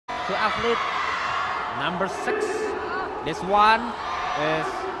to athlete number 6. This one is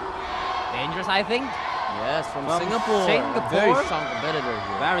dangerous, I think. Yes, from Singapore. A very strong competitor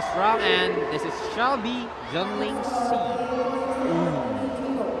here. Very strong, and this is Shelby Junling Seah.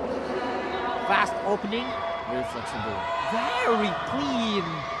 Fast opening. Very flexible. Very clean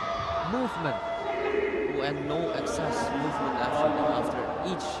movement. And no excess movement after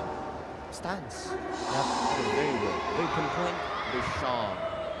each stance. Yep, very good. Very pinpoint, very sharp.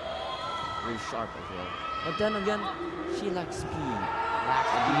 Very sharp as well. But then again, she lacks speed.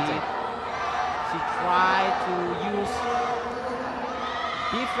 She tried to use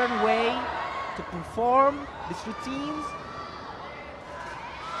different way to perform these routines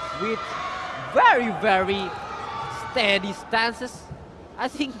with very, very steady stances. I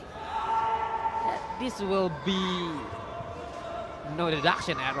think this will be no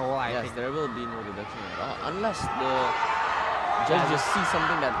deduction at all, I think. Yes, there will be no deduction at all. Unless the judges see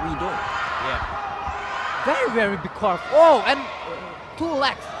something that we don't. Yeah. Very, very big curve. Oh, and 2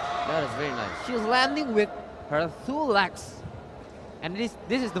 legs. That is very nice. She's landing with her 2 legs. And this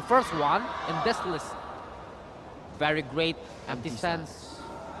is the first one in this list. Very great empty stance.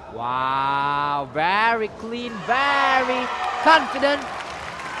 Wow, very clean, very confident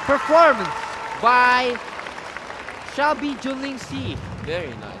performance by Shelby Junling Seah.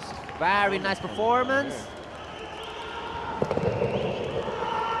 Very nice. Very nice performance.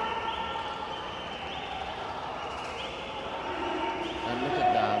 And look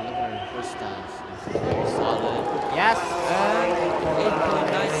at her first stance. It's very solid. Yes.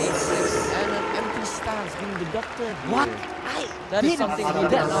 8.986 and an empty stance being deducted. What? That is something we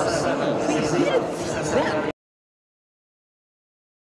did not see. We didn't see that.